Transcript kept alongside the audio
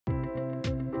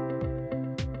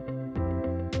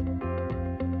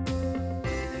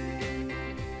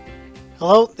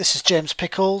Hello, this is James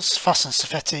Pickles, Phast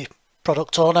Safeti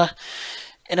product owner.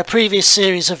 In a previous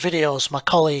series of videos, my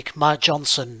colleague Mike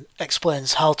Johnson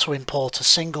explains how to import a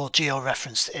single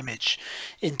georeferenced image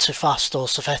into Phast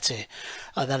Safeti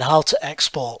and then how to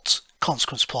export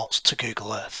consequence plots to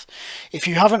Google Earth. If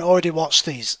you haven't already watched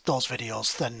those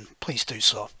videos, then please do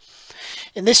so.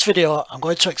 In this video, I'm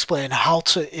going to explain how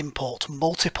to import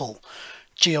multiple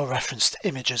georeferenced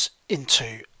images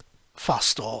into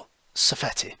Phast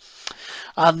Safeti.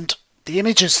 And the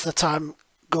images that I'm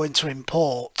going to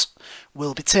import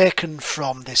will be taken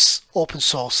from this open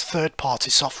source third-party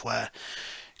software,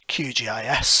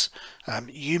 QGIS.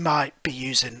 You might be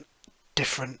using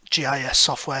different GIS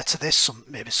software to this,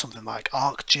 maybe something like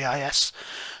ArcGIS,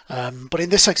 but in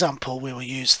this example we will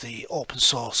use the open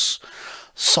source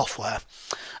software,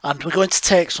 and we're going to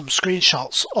take some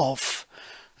screenshots of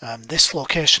this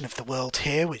location of the world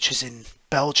here, which is in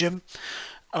Belgium,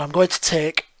 and I'm going to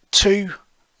take two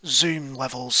zoom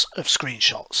levels of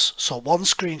screenshots. So one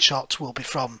screenshot will be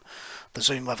from the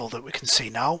zoom level that we can see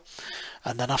now,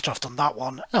 and then after I've done that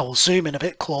one, I will zoom in a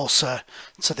bit closer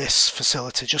to this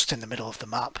facility just in the middle of the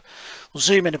map. We'll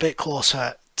zoom in a bit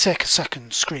closer, take a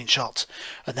second screenshot,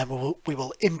 and then we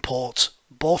will import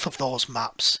both of those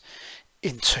maps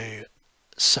into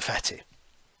Safeti.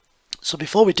 So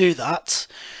before we do that,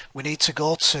 we need to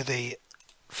go to the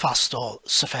Phast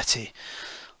Safeti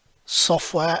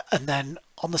software, and then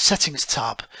on the settings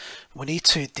tab we need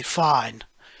to define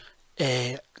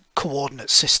a coordinate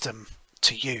system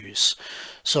to use.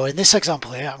 So in this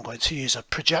example here I'm going to use a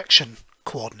projection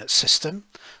coordinate system,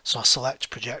 so I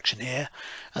select projection here,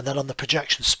 and then on the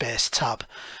projection space tab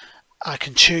I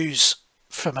can choose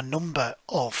from a number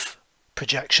of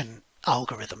projection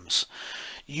algorithms.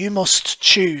 You must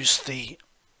choose the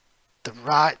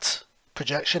right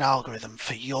projection algorithm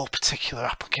for your particular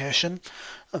application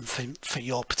and for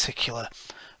your particular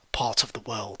part of the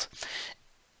world.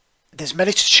 There's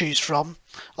many to choose from.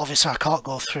 Obviously I can't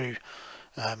go through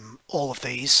all of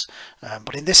these,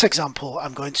 but in this example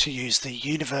I'm going to use the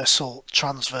universal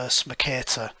transverse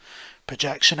Mercator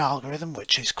projection algorithm,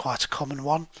 which is quite a common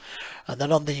one. And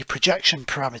then on the projection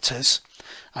parameters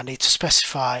I need to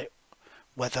specify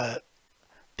whether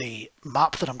the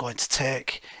map that I'm going to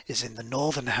take is in the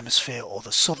northern hemisphere or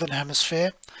the southern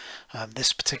hemisphere.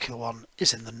 This particular one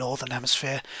is in the northern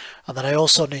hemisphere, and then I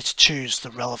also need to choose the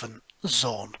relevant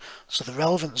zone. So the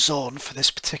relevant zone for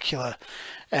this particular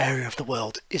area of the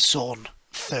world is zone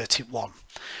 31.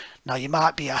 Now you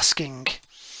might be asking,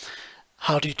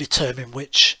 how do you determine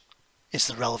which is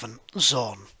the relevant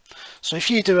zone? So if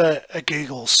you do a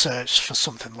Google search for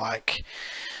something like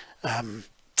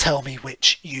tell me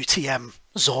which UTM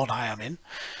zone I am in,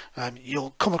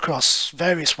 you'll come across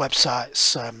various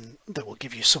websites that will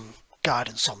give you some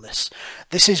guidance on this.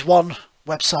 This is one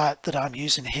website that I'm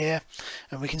using here,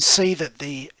 and we can see that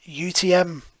the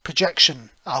UTM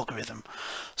projection algorithm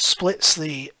splits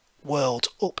the world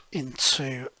up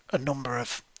into a number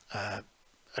of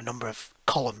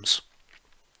columns,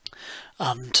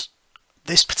 and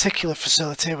this particular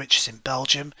facility, which is in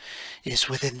Belgium, is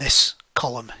within this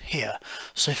column here.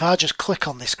 So if I just click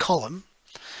on this column,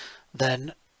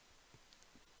 then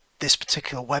this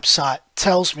particular website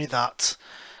tells me that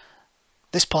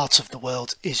this part of the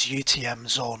world is UTM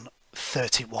zone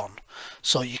 31.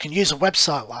 So you can use a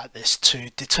website like this to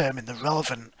determine the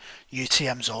relevant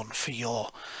UTM zone for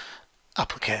your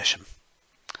application.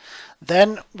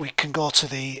 Then we can go to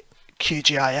the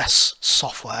QGIS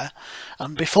software,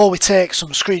 and before we take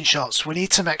some screenshots we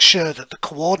need to make sure that the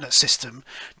coordinate system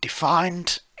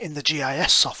defined in the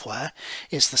GIS software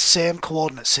is the same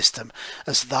coordinate system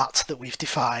as that we've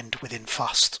defined within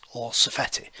Phast or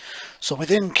Safeti. So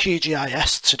within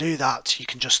QGIS, to do that you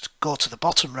can just go to the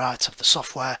bottom right of the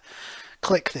software,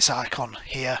 click this icon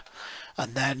here,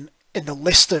 and then in the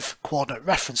list of coordinate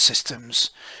reference systems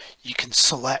you can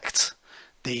select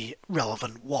the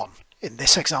relevant one. In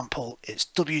this example it's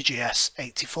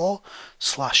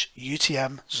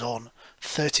WGS84/UTM zone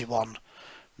 31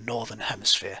 northern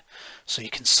hemisphere. So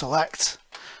you can select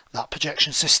that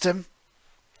projection system.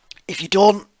 If you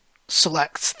don't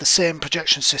select the same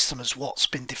projection system as what's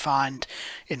been defined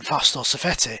in Phast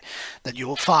Safeti, then you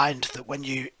will find that when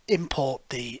you import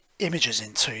the images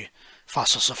into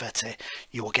Phast Safeti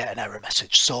you will get an error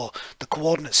message. So the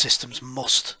coordinate systems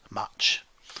must match.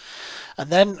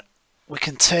 And then we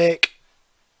can take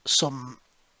some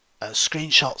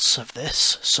screenshots of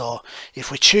this. So if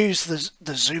we choose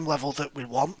the zoom level that we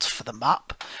want for the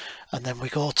map, and then we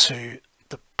go to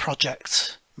the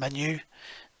project menu,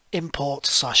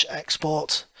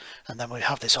 import/export, and then we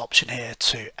have this option here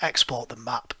to export the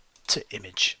map to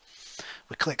image.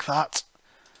 We click that,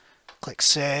 click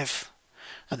save,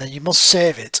 and then you must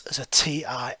save it as a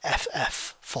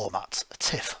TIFF format, a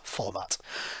TIFF format.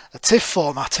 A TIFF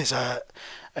format is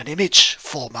an image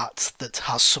format that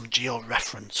has some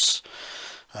georeference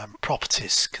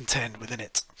properties contained within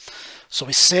it. So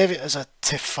we save it as a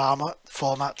TIFF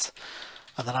format,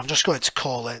 and then I'm just going to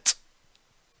call it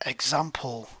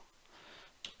example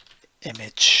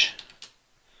image,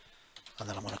 and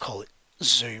then I'm going to call it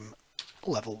zoom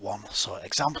level 1. So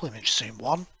example image zoom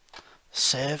 1,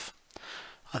 save,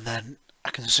 and then I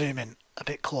can zoom in a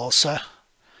bit closer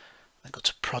and go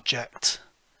to project,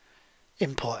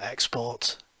 import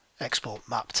export, export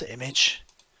map to image,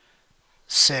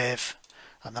 save,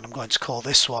 and then I'm going to call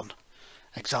this one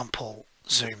example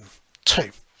zoom 2.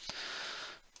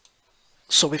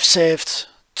 So we've saved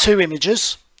two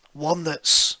images, one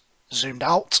that's zoomed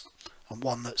out and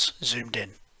one that's zoomed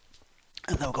in,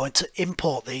 and then we're going to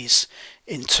import these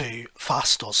into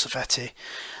Phast Safeti,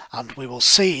 and we will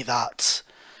see that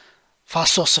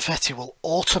Phast Safeti will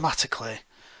automatically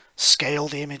scale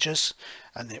the images,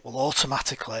 and it will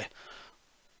automatically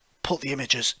put the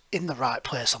images in the right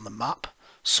place on the map,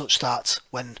 such that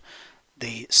when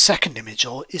the second image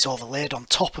is overlaid on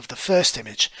top of the first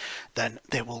image, then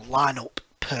they will line up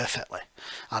perfectly.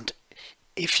 And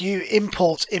if you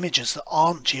import images that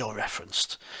aren't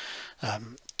georeferenced,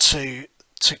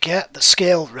 to get the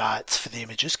scale right for the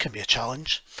images can be a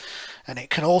challenge, and it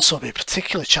can also be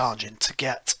particularly challenging to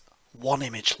get one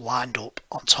image lined up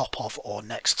on top of or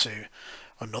next to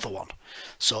another one.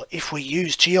 So if we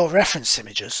use georeferenced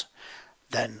images,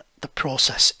 then the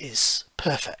process is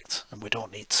perfect and we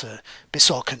don't need to be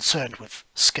so concerned with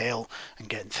scale and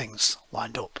getting things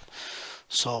lined up.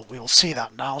 So we will see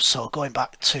that now. So going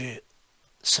back to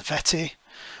Safeti,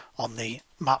 on the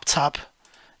map tab,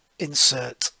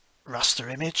 insert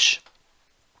raster image,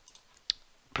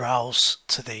 browse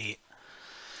to the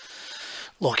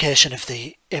location of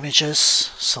the images,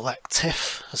 select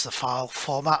TIFF as the file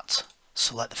format,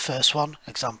 select the first one,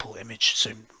 example image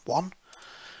zoom 1,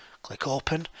 click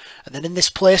open, and then in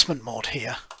this placement mode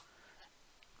here,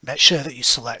 make sure that you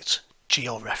select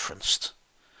georeferenced.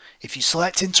 If you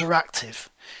select interactive,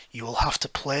 you will have to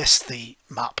place the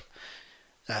map,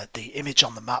 the image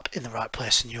on the map in the right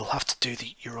place, and you'll have to do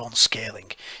your own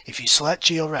scaling. If you select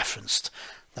georeferenced,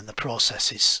 then the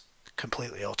process is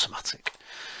completely automatic.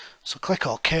 So click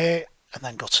OK and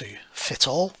then go to fit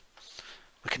all.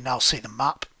 We can now see the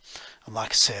map, and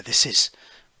like I say, this is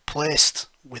placed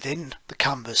within the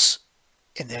canvas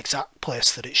in the exact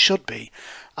place that it should be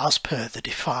as per the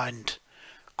defined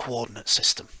coordinate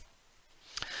system.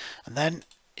 And then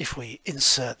if we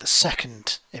insert the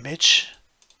second image,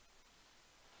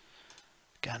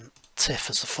 again TIFF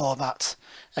as the format,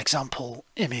 example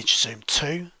image zoom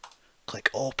 2, click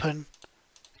open,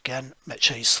 again make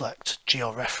sure you select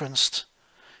georeferenced,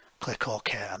 click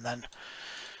OK, and then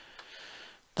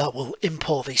that will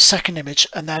import the second image.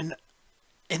 And then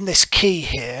in this key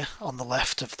here on the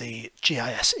left of the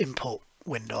GIS input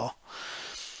window,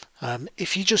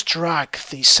 if you just drag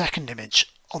the second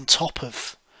image on top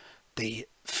of the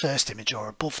first image or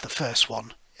above the first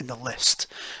one in the list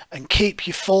and keep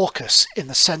your focus in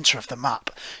the center of the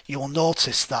map, you will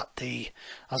notice that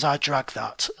as I drag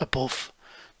that above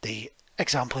the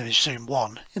example image zoom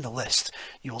 1 in the list,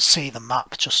 you will see the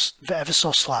map just ever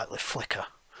so slightly flicker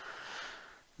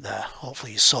there.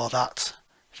 Hopefully you saw that.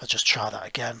 If I just try that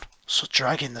again, so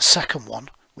dragging the second one,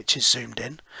 which is zoomed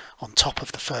in, on top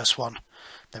of the first one,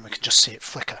 then we can just see it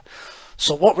flicker.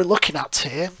 So what we're looking at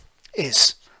here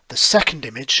is the second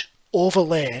image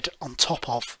overlaid on top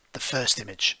of the first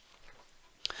image,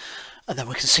 and then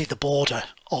we can see the border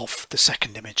of the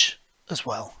second image as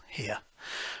well here.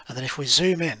 And then if we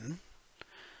zoom in,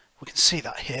 we can see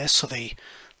that here. So the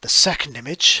second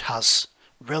image has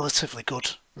relatively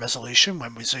good resolution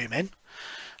when we zoom in,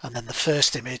 and then the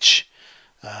first image,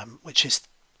 which is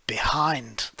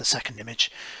behind the second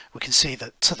image, we can see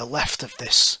that to the left of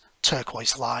this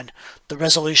turquoise line, the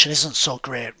resolution isn't so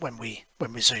great when we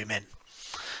zoom in.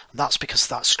 And that's because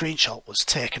that screenshot was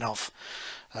taken of,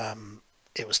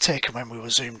 it was taken when we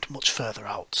were zoomed much further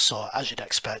out. So as you'd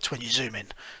expect, when you zoom in,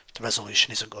 the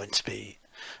resolution isn't going to be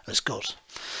as good.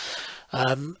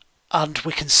 And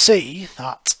we can see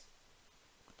that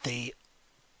the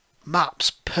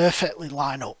maps perfectly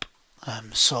line up.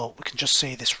 So we can just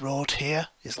see this road here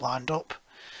is lined up.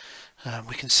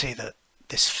 We can see that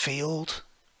this field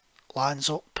lines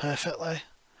up perfectly.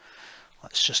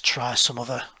 Let's just try some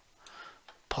other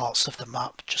parts of the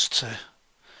map just to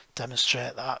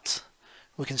demonstrate that.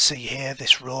 We can see here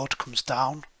this road comes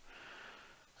down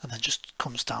and then just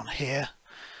comes down here.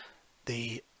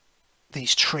 The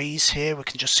these trees here, we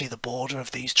can just see the border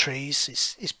of these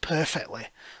trees is perfectly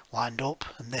lined up,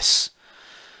 and this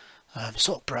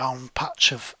sort of brown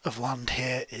patch of land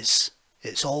here it's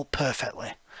all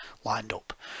perfectly lined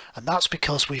up, and that's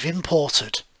because we've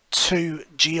imported 2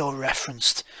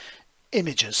 georeferenced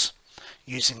images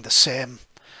using the same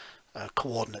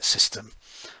coordinate system.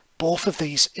 Both of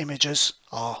these images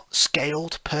are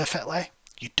scaled perfectly.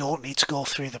 You don't need to go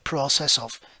through the process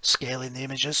of scaling the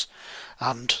images,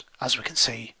 and as we can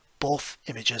see, both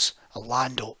images are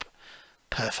lined up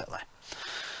perfectly.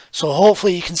 So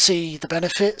hopefully you can see the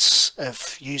benefits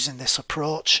of using this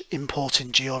approach,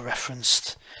 importing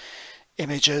georeferenced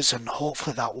images, and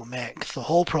hopefully that will make the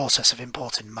whole process of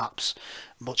importing maps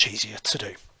much easier to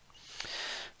do.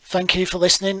 Thank you for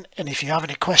listening, and if you have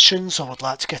any questions or would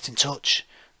like to get in touch,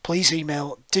 please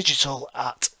email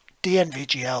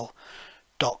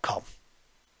digital@dnvgl.com.